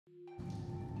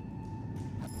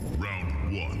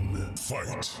1,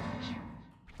 fight.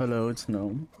 Hello, it's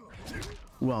Knoam.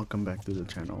 Welcome back to the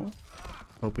channel.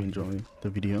 Hope you enjoy the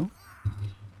video.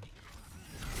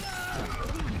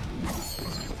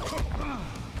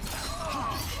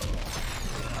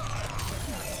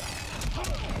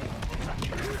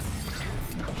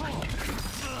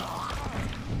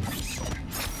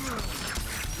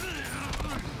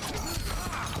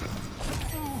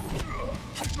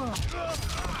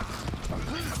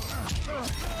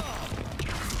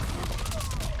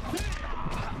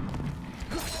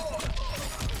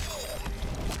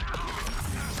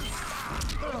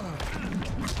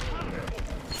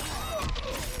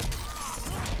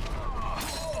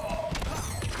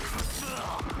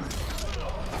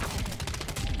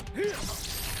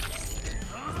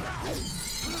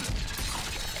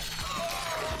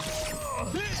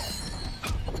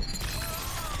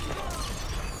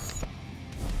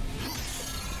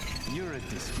 You're a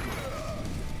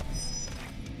disgrace.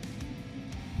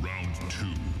 Round 2,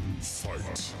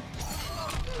 fight.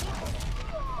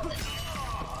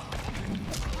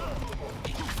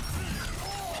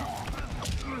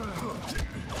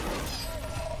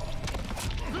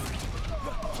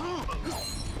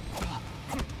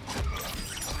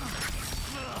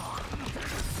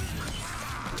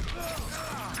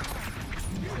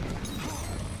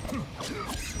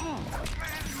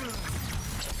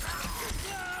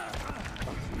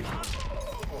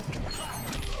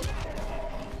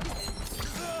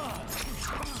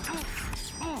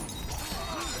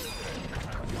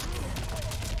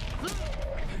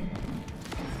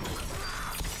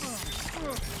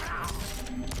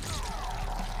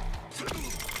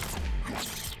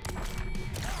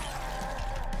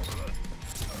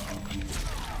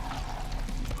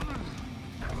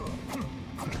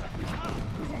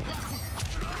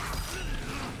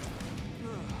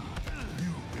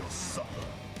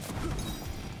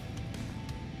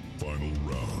 Final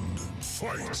round,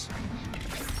 fight!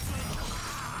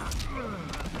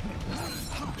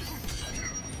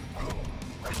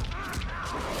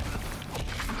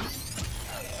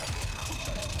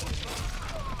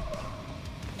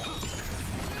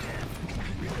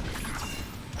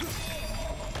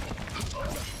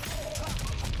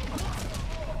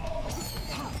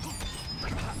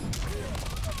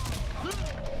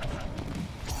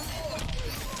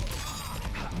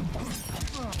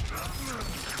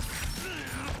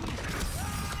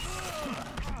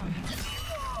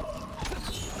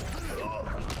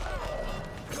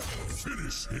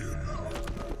 Finish him.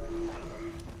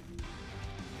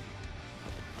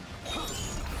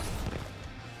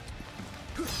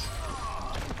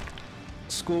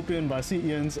 Scorpion was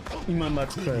iemand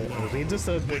wat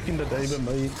registered back in the day by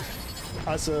my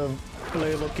as a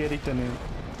playable character neem.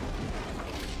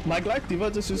 Maar ek like die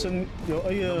wat is soos in jou The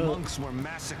eie monks were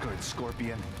massacred,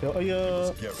 Scorpion. jou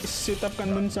eie setup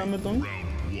kan doen saam met hom.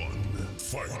 Round 1,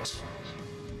 fight.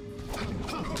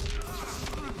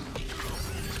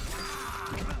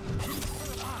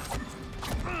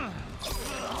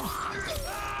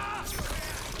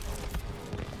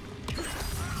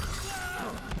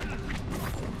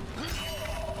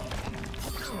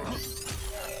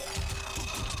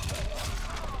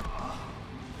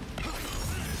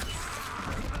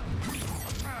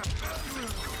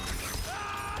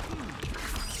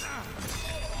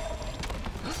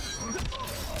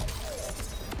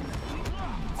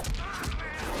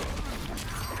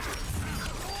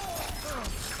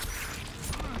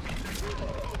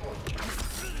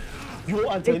 Yo,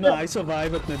 at say na, I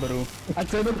survived it, bro. At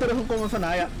say na teruggekomen van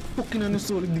hij, fucking in de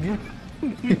story.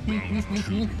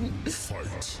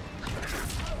 Fight.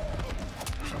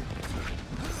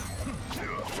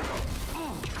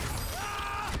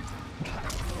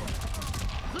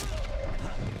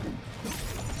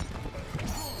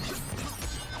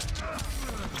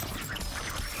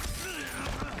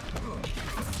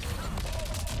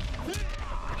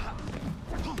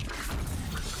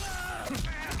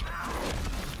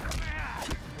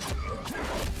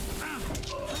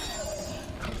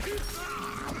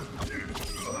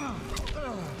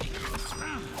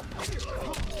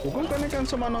 Hoekom kan ek aan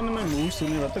so man aan my moves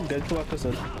doen? Wat 'n dead twak is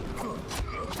dit?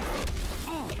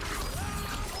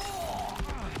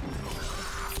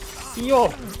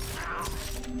 Yo.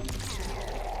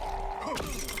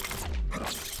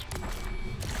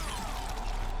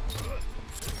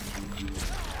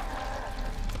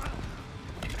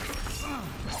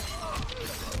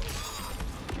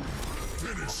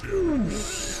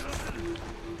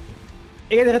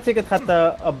 Ik heb gezegd het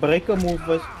gaat een breken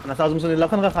move is. En dan zou ze hem zo niet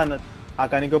lachen gegaan. Hij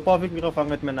kan ik op perfect weer vangen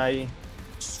met mijn ei.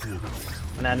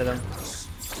 En dan.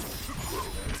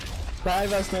 Hij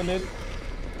was nog niet.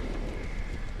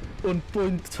 on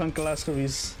point van klas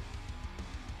geweest.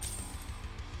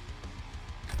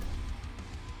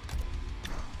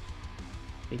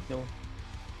 Ik nou.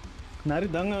 Nou, die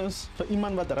ding is, voor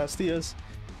iemand wat rusty is,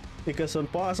 ik is zo'n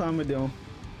paar samen met jou.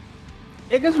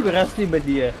 Ik is ook rusty bij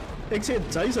die. Ik zeg,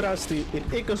 zij is rusty en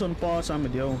ik is zo'n paar samen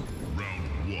met jou.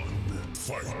 Round 1.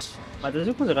 Fight. Maar dat is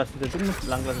ook niet rusty, dat is ook niet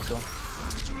lang zo.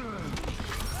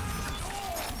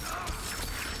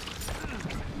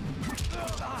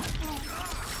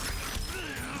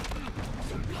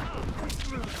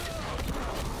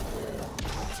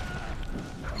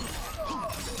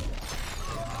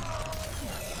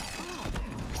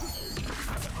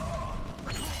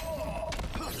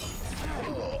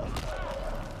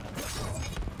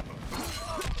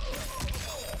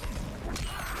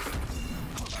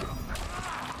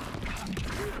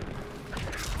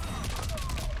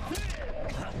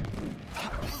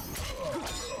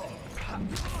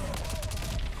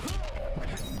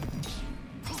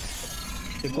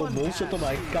 Ik wil bullshit op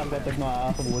mijn kant dat ik nou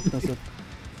aangeboden is. Round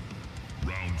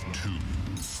 2.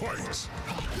 Fight.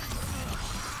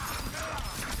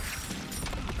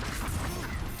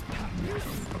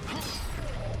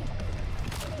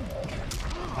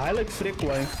 Eigenlijk frik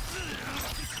wij.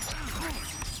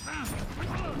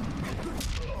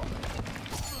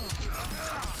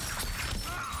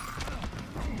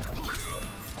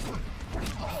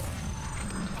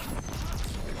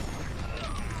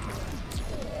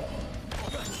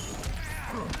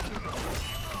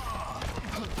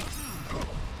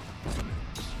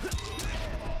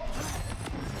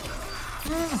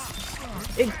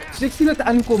 Ik zie het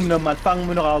aankomen, maar het vangt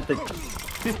me nog altijd.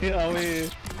 Ja, wee.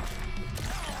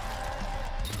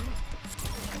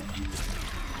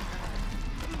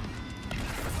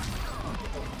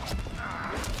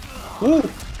 Oeh!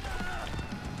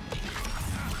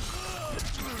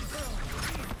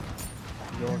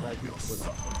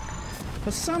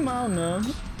 For somehow, no.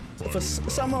 For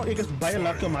somehow, ik is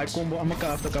bijna lucky om mijn combo aan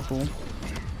elkaar te kappen.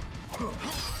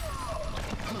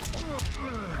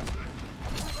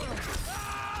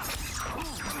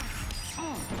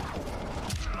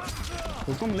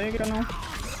 Hoekom leg je nou?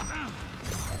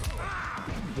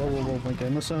 Wow, ik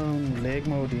heb zo'n leg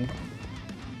mode hier.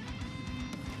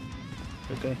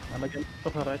 Oké, Maar ik heb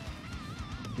toch wel rijdt.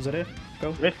 is dat recht?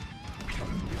 Go. Weg.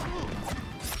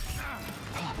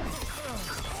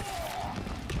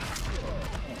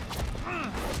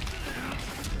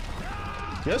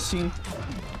 Yes, zien.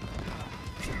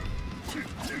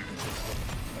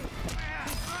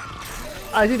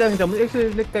 Ah, zie dan moet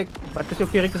ik kijk, wat is ook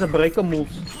characters zijn breken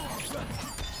moves.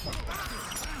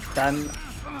 Dan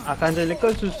akan saya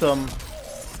lekat susam.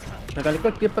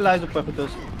 Nakalikat dia pala sa pagkatos.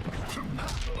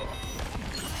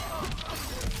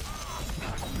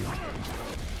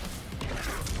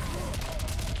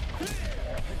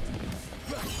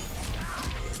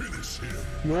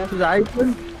 Ja, Dus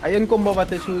ayun combo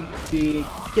wat is hoe die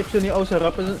chips ni aus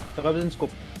Robinson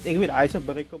scope. Ik weet hij is een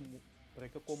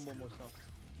breken combo mo sa.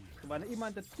 Wanneer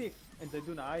iemand het tikt en dat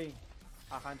doen hij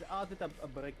kan ze altijd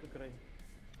een break krijgen.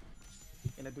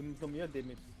 En dat doen hem meer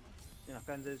damage. En dan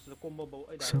kan ze de combo bouwen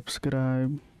uit.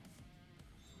 subscribe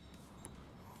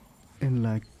and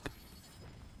like,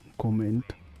 comment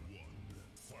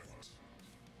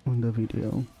on the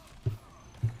video.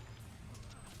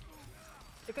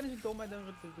 Ik kan niet domme dan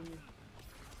doen.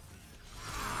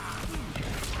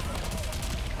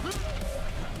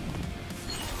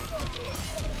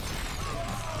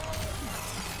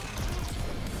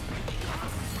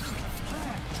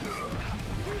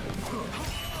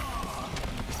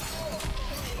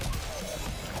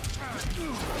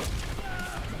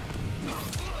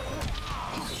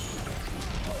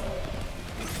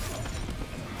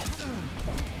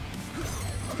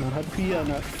 Maar had via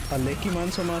een lekkie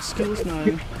man zomaar skills na.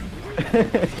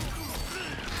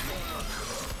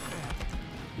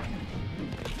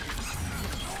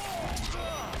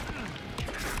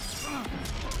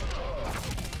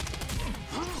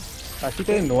 Pasti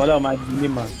kayo wala ma-gini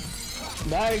man.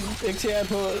 Nee, ik zei het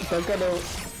hoor, dan kan nou,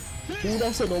 hoe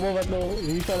dat ze noemen wat nou,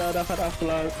 wie van daar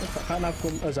gaan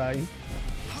afkomen zijn.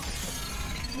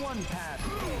 One path.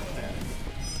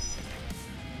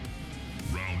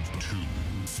 Round 2.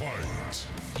 Fight.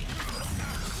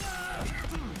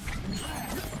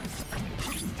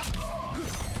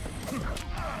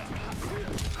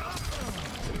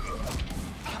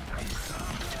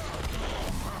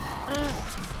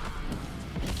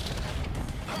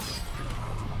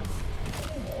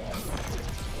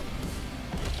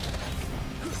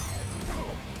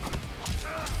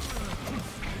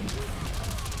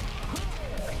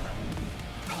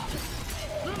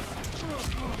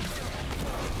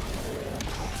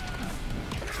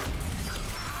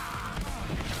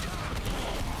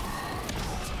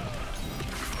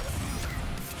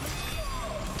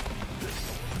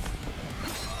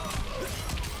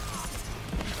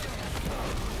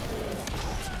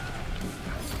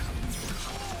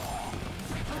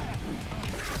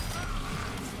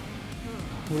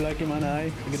 Hoe lijkt je man hij?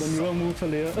 Ik heb een nieuwe move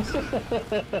verleden. Final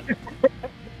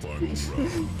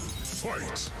round.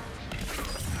 Fight!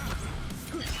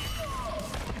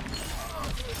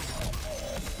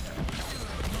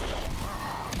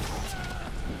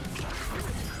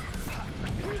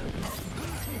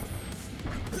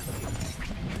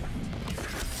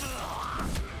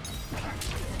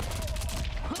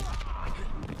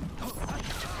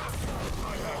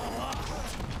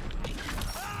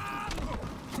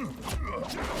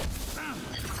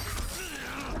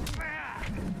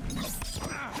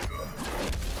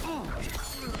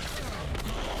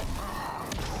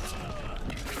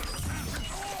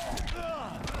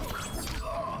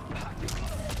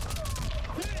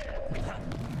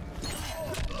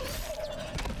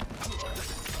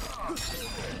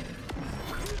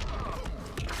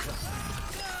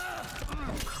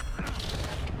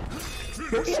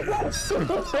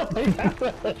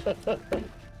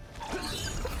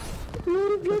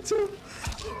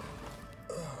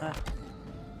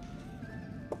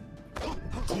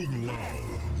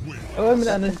 Oh, met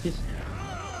analytisch.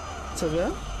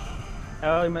 Zoveel?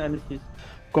 Oh, met analytisch.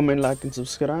 Comment, like en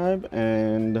subscribe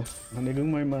en dan ik doe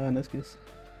mijn analytisch.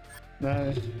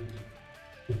 Nee.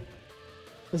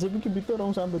 Is een beetje beter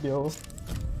om samen met jou.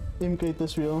 MK te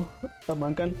spelen. Dat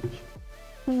man kan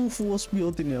full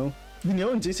spelen in jou. Die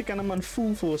jou en Jessica kan man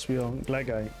full spelen. Gelijk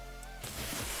hij.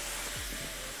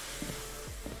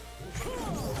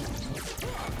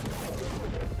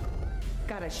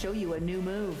 Gotta show you a new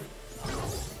move.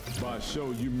 By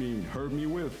show, you mean hurt me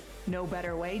with? No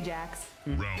better way, Jax.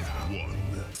 Round 1.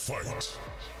 Fight!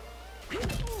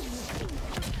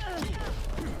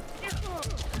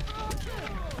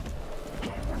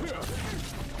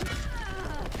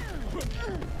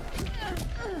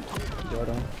 Ja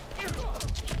dan.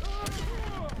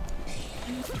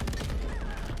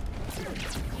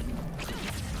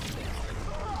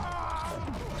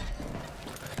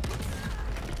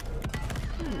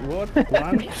 What?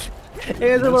 One?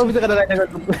 Eso mo bisa kada na.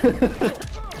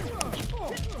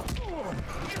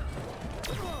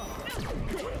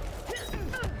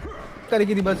 Kali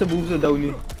gini ba sa boom sa down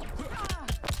ni?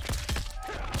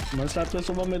 Man staat wel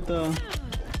zomaar met de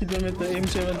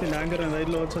M17 hanger en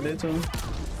reload zo dit zo.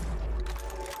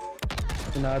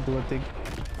 En daar doe ik.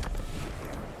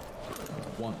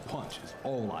 One punch is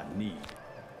all I need.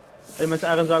 Ay mas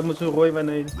akin sa mo so Roy man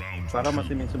ay para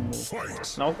masimin sa mo.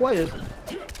 Nou quiet.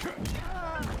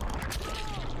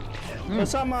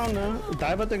 Sama na,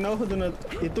 daar wat ik nou gedaan heb,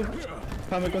 itu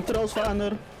gaan mijn controls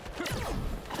veranderen.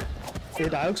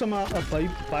 Daar ook zomaar een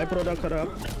byproduct gedaan.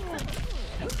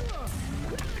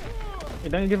 Ik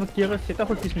denk dat keer zit dat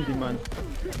goed is met die man.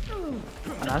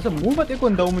 En als een move wat ik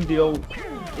kon doen met die jou,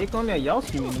 ik kon ja jou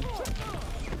zien.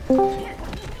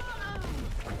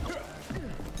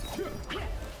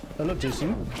 Hallo Jesse.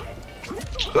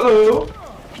 Hello.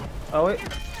 Oh wait.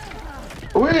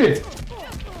 Wait.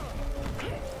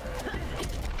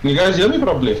 You guys hear me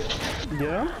properly?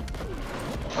 Yeah?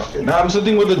 Okay, now I'm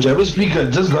sitting with the Jabba speaker.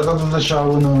 Just got out of the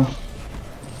shower now.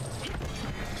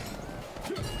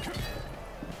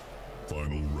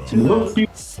 Final round. Look,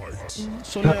 Fight!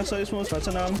 Sonia sa is mo, wat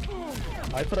zijn naam?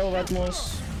 Hij vrouw wat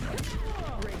mos.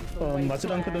 Wat ze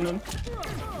dan gedaan hebben?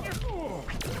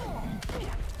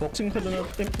 Boxing gedaan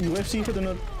hebben, UFC gedaan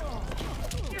hebben.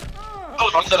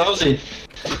 oh, Ronda Rousey.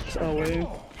 Oh wait.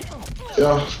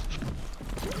 Yeah.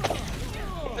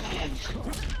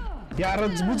 Ja,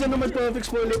 dat moet zijn met perfect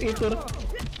spoiler eater.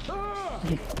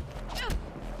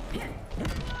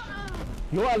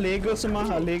 Yo, alego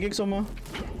sama, alego sama.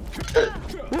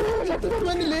 Laat het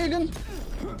maar niet liggen.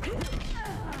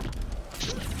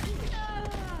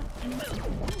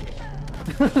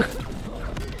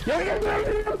 Ja,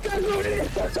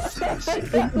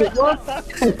 wat?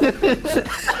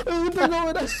 We moeten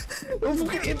gewoon dat. We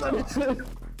vergeten het.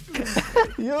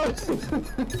 Yo.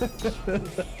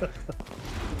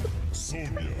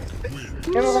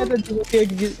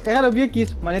 Kaya na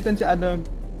kies, manitan si ano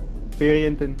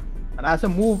varianten. Ang asa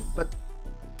move, but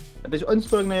het is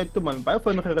unsprung na ito man, baie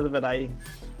van nagkakasabatay.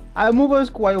 Ang move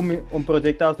is kuha om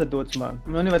projectiles na dots man.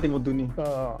 Ano ni wat ik wil doen nie.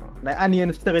 Na ani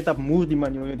en straight up move die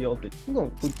man yung die altijd.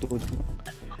 Go, goed.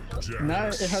 Nee,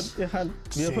 ik had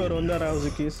weer voor Ronda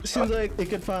Rousey kies. Sinds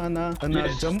ik het van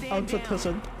een jump outfit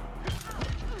gezet.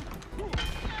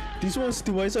 This was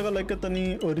the voice of like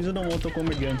the original Mortal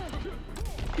Kombat game.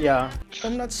 Ja.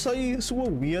 Omdat sy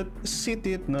so weird sit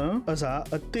dit, né? As haar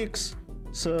attacks,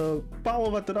 se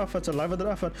power wat eraf het, se life wat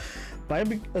eraf het,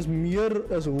 baie is meer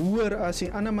as hoër as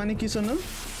die ander mannetjies in. Round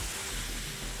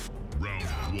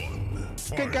 1.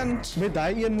 Kyk aan met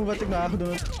daai een move wat ek nou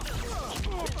gedoen het.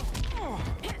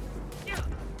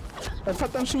 Het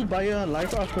vat hem zo bij je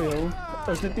live af voor jou.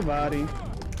 Dat is net die waar.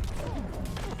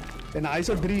 En hij is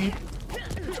er 3.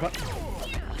 Wat?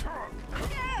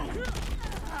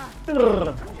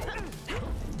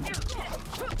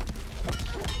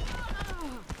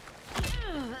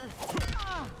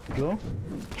 Go.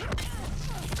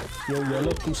 Yo,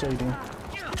 yellow toezijde.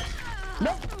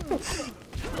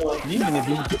 Nee,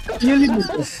 meneer, jullie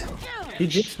moeten. Die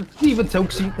Jax even zou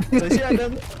ik zien.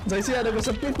 Zij zei dat was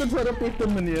een pitten voor een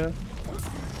pitten, meneer.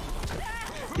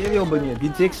 Serieus, meneer,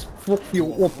 die Jax fokt je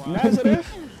op. Daar is er echt.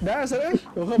 Daar is er echt.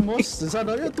 We gaan mos. Ze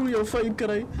zouden al je toe jouw fight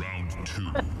krijgen. Round 2.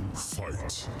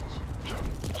 Fight.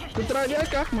 Goed draai jij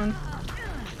kak, man.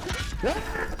 Ja?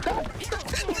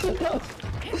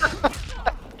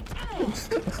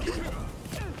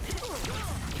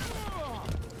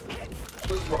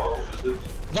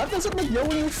 Wat is het met jou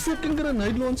en je fucking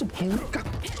grenade-loonse boerkak?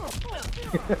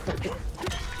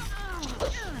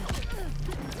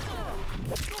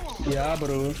 Ja,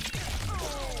 bro.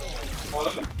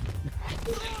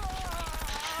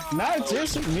 Now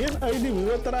just me and ID, we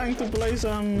were trying to play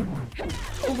some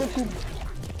Overcooked.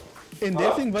 And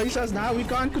that thing wise us now we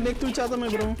can't connect to each other, my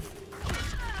bro.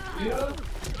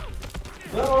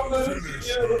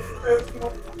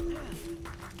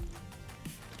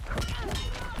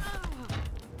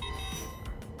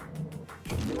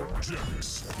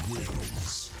 Jax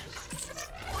wins.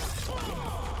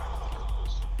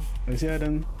 Weet je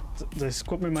dan? Zij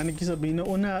scoort mijn mannetjes er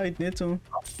binnen uit net zo.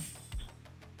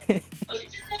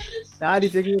 Ja,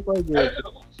 die Jax is wel goed.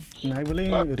 Nee, ik wil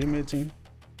een rematching.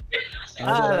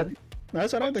 Ah, Nou,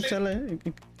 is alright,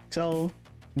 ik zal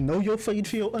know your fate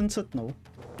voor jou inzet nou.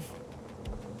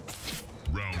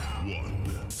 Round 1.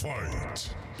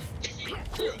 Fight.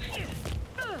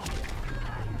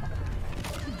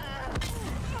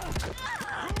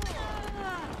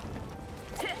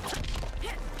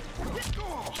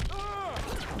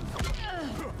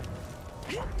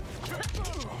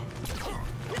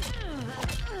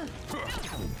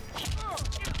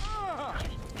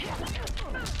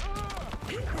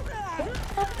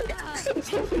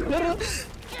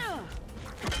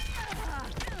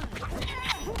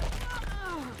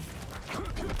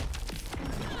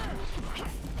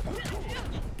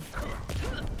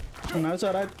 Nou, is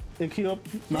alright, ik hier op,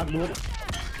 maak door.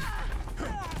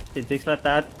 die Jax laat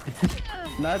uit.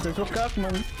 Nou, het is wel kak,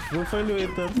 man. Hoeveel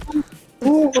weet het?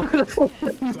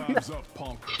 Time's up,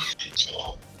 punk.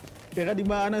 Ik ga die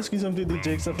baan kiezen om die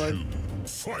Jax te fight.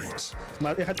 Fight.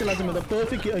 Maar ik ga je laten met een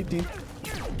perfect uit die.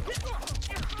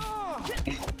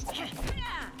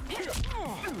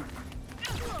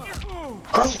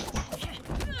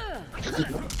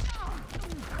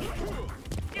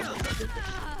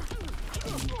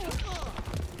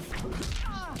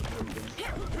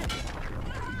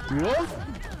 Yo?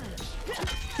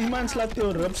 Iemand slaat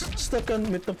jou ribs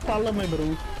stukken met de pallen, mijn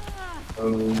bro.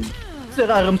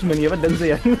 Ze arms meneer, wat denk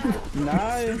je?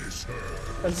 Nee.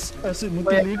 Als het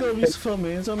moet illegal is voor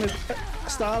mensen met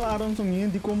staalarms om hier in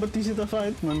die competitie te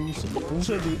fight, man. Hoe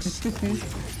zou die?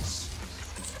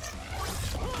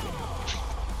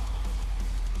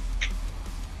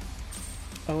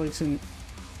 Oh, ik zie.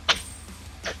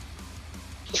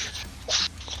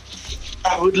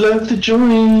 I would love to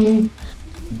join,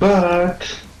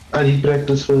 but I need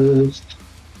practice first.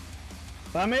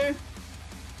 Waarmee?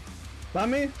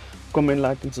 Waarmee? Comment,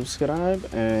 like en subscribe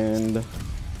en...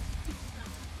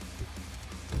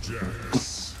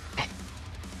 Jax.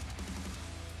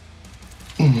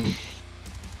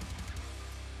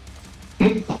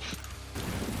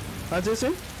 Wat is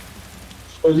het?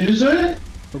 What did you say?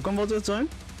 Hoe kan wat het zijn?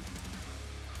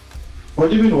 What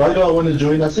do you mean? Why do I want to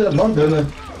join? I said I'm not gonna.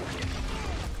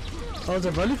 Oh,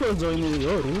 ze volleyball joinen,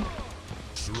 joh, Roel.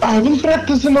 I haven't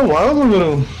practiced in a while,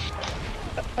 bro.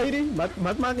 Airie,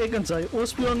 wat maak ik aan zij?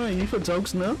 Oorspelen hier voor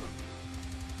jokes, ne?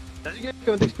 Dat is ik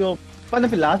wat ik speel. Vanaf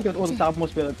de laatste keer dat ik tafel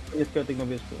moest spelen, de eerste keer dat ik nog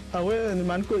weer speel. Ah, en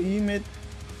man kon hier met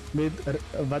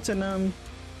wat zijn naam?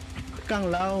 Kang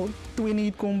Lao,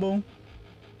 208 combo.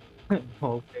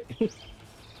 Oké.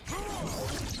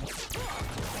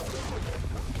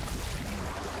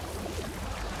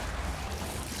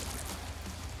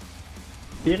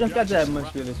 Hier een katje hebben we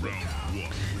spelen.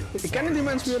 Ik kan niet die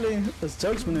man spelen, dat is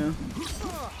jokes, meneer.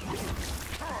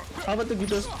 Ah, wat ik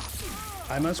dus.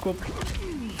 Hij man skop.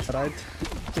 Right.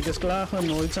 Ik is klaar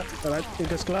nooit samen. Right. Ik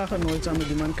is klaar nooit samen met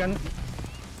die man kan.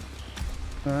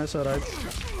 Ah, is alright.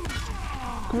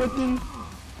 Quitting.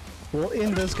 Well,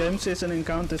 in this game session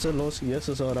encounter is a loss. Yes,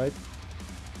 is alright.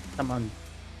 Come on.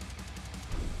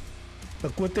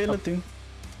 Ik quit hele ding.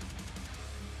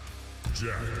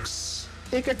 Jax.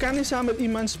 Ik kan niet samen met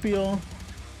iemand spelen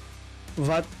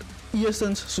wat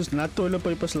eerstens soos net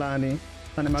toiletpaper slaan nie.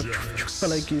 En hy maak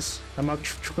gelijkies. Hy maak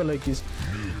gelijkies.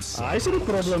 Hy is die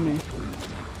probleem nie.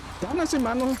 Dan is die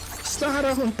man nog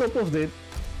starig on top of dit.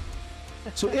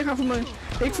 So ek gaan vir my,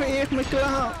 ek vereeg my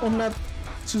klaar omdat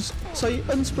soos sy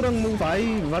inspring move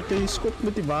hy wat hy skop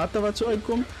met die water wat so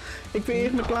uitkom. Ek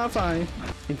vereeg my klaar vir hy.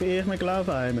 Ek vereeg my klaar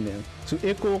vir hy meneer. So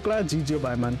ek kool klaar GG op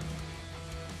hy man.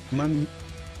 Man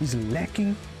is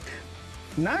lacking.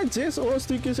 Na Jess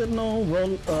stukjes het nou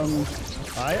wel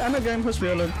hy aan 'n game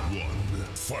gespeeld.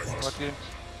 Fight. Wat game?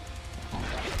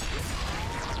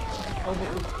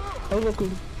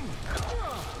 Overcooked.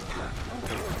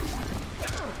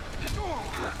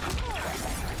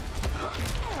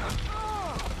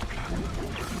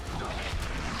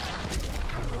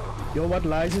 Yo, what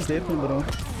lies is dit, bro?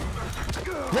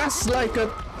 Just like it.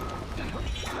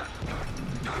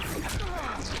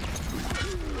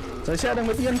 Sy sê dan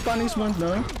met een punishment,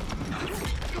 nou.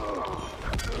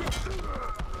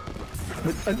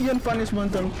 Met een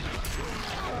punishment dan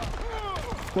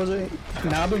was hy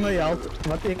naby my help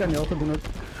wat ek aan jou gedoen het.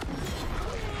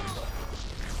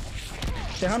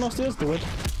 Sy gaan nog steeds dood.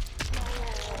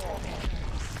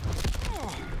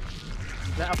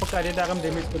 Na apakah dia dalam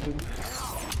damage ke tu?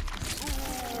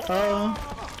 Kau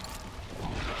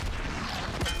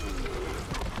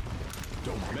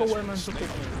memang cukup.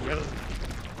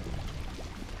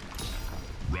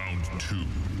 Round 2.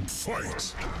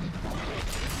 Fight.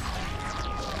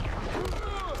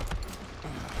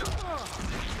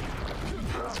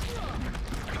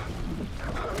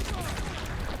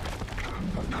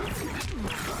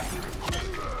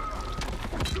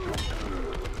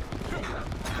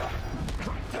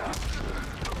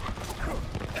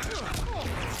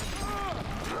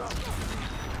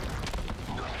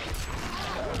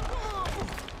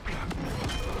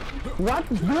 Wat?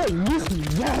 Bro, yes,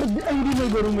 ja, die my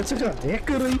bro met sulke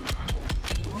hekkery.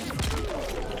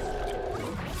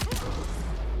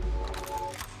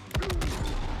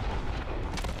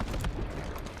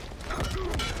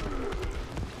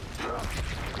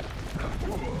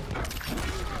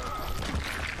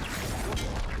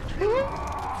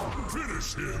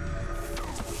 Finish him.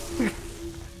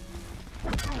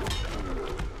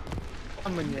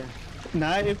 Amannya.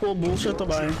 Nee, ik wil bullshit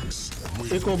erbij.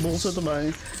 Ik wil bullshit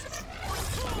erbij.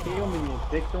 Kau punya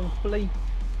deck don't play.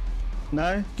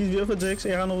 Nee, kies weer voor Jax.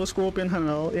 Ik ga nog een Scorpion gaan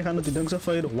halen. Ik ga nog die ding zo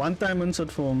fight. One time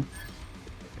insert voor hem.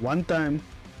 One time.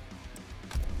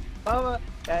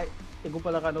 Ik hoop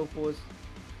pala ka daw post.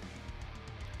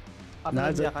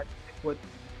 Nah, dia akan ikut.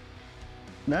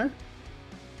 Nee?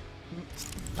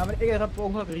 Maar ik heb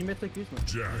ook nog rematch gekies, man.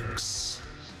 Jax.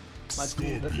 Maar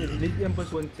dat is niet een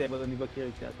persoon die hebben niet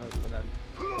bekeerd ja, dat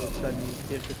is dan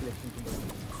die eerste selection te doen.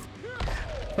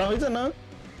 Maar weet je nou?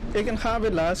 Ik en Gabi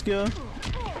laatst keer.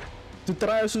 Toen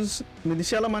trouwens met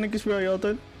diezelfde mannetjes speel je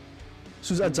altijd.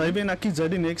 Zoals als zij winnen, kies zij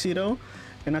die next hero.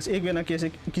 En als ik win,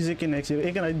 kies ik die next hero.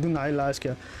 Ik en hij doen hij laatst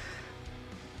keer.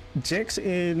 Jax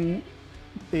in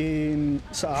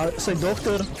zijn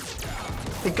dochter.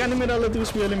 Ik kan niet meer alle twee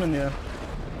spelen, meneer.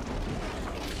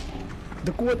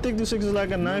 De quad tik dus ik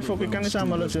like a knife, ook ik kan niet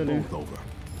samen laten spelen. Round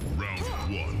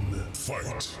 1.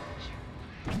 Fight.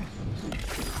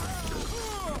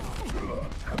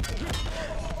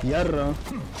 Jarra.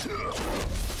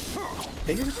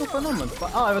 Kijk eens zo van hem, man.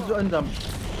 Hij wordt zo eenzaam.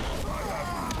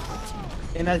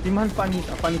 En als die man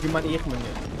paniek die man echt, man.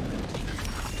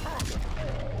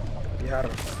 Jarra.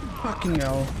 Fucking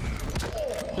hell.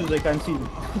 Zoals je kan zien.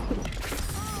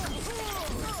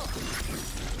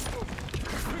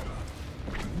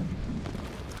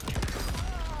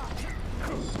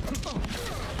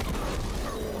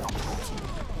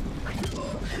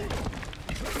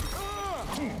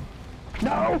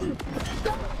 No!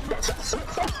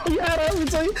 Jarra, wat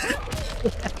zei je?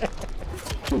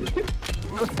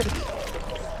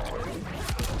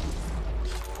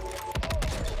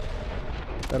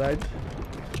 Right.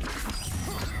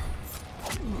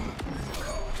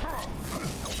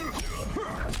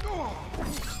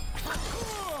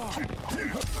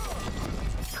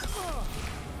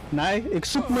 Nee, ik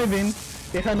zoek mijn win.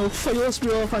 Ik ga nog veel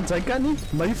spelen van zij kan niet.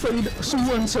 Maar je verliet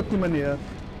zo'n soort manier.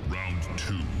 Round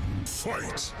 2.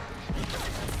 Fight.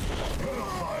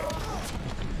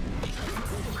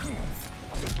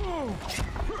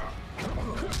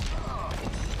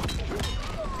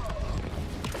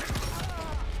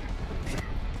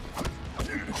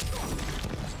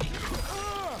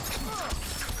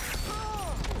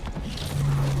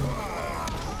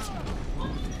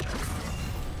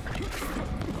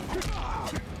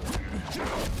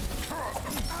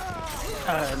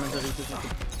 Emang dari itu.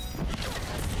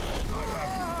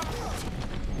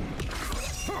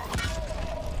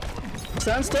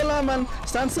 Staan stil aan, man.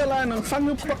 Staan stil aan en vang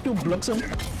je pak je bliksem.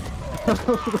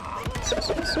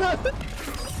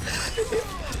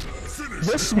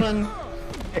 Dus, man.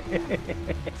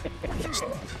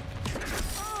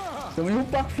 Dan moet je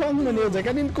pak vangen, meneer. Ik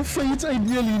kan niet koffie uit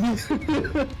die linie.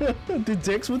 Die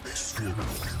Jax moet...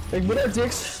 Ik moet dat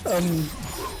Jax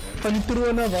van die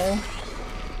troon wel.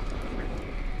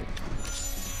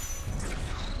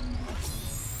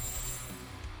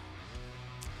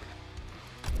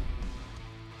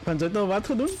 Van ze nou wat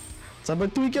gedaan? Ze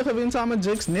hebben 2 keer gewin samen met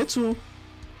Jax, net zo.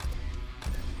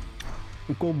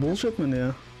 Ik koop bullshit, meneer.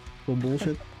 Ik koop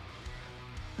bullshit.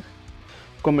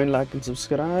 Comment, like en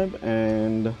subscribe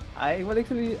en... Ik wil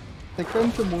actually de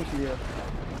kansen moves leren.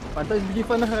 Want hij is een beetje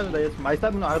vanniger dan deze, maar hij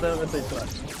staat me nog harder dan deze.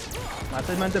 Maar het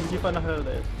is mensen een beetje vanniger dan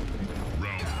deze.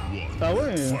 Round 1. Ah,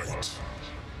 ouais. Fight.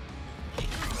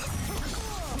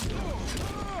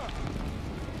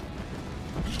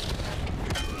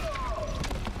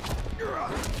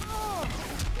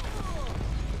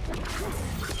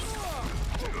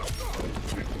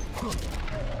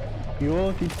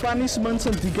 Yo, die punishments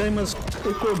en die game is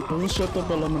ook bullshit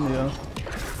op alle manieren.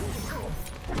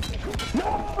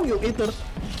 No, yo, eater.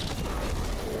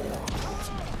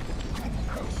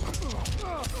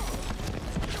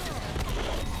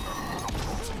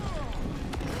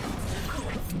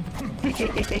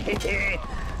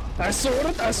 I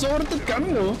saw it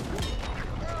coming though.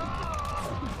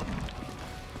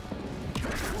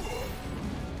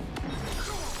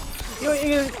 Yo,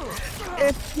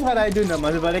 wat hij doet nou,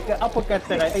 maar balik ke uppercut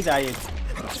terai ay dahil.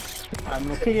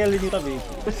 Kaya lang dito baby.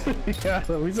 Ja,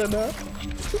 wie zijn dat?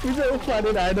 Wie zijn ook van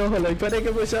dit idol gelijk? Maar ik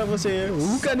heb mezelf zeggen,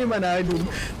 hoe kan die man hij doen?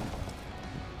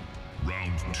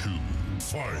 Round 2.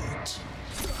 Fight.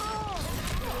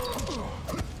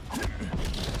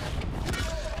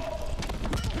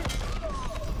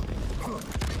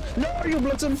 No, you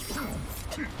blitzem.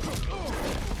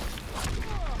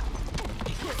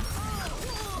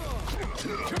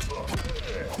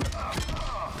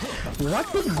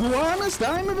 Wat de guan is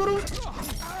daar, mijn bro?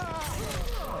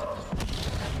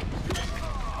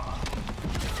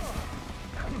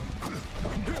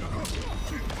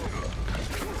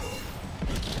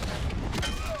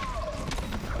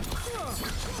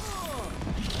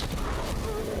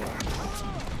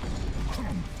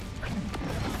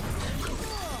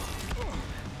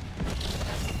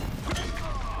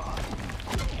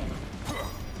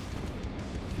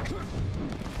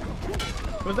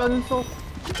 Wat dan het toch?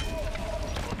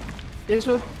 Is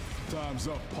het? Time's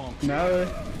up, punk. Nou,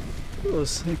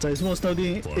 hij is nou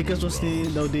die, ik is was die,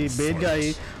 nou die bad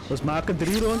guy, was maken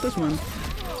 3 rondes, man.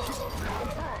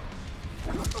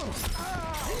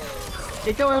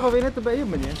 Ik kan wel winnen te bij je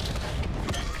meneer.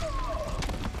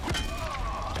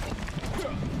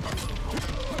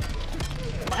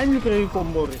 Eindelijk kreeg ik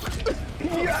combo.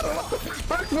 Ja,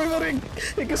 pak me weer in.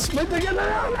 Ik is smittig en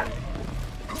ja,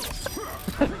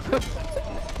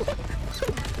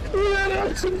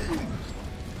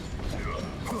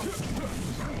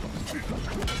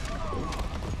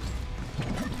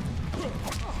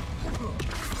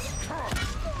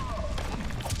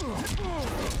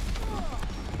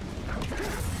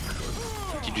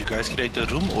 Did you guys create a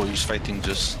room or you fighting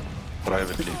just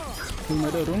privately? in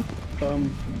the room,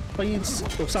 fights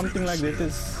or something like that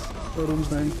is the room's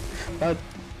name. But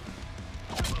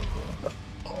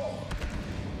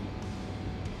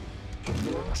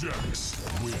Jax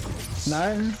wins.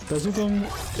 nee, dat is ook om,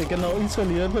 ik heb nou iets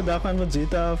geleerd vandaag van wat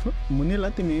Zeta af. Moet niet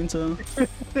laten mensen.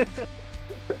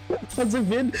 Als ik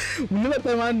weet, moet niet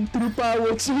laten man true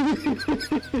power zien.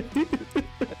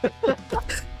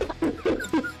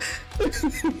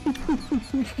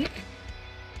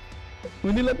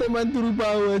 Moet niet laten man true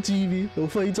power zien.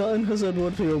 Of iets al ingezet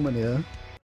wordt voor jou, meneer.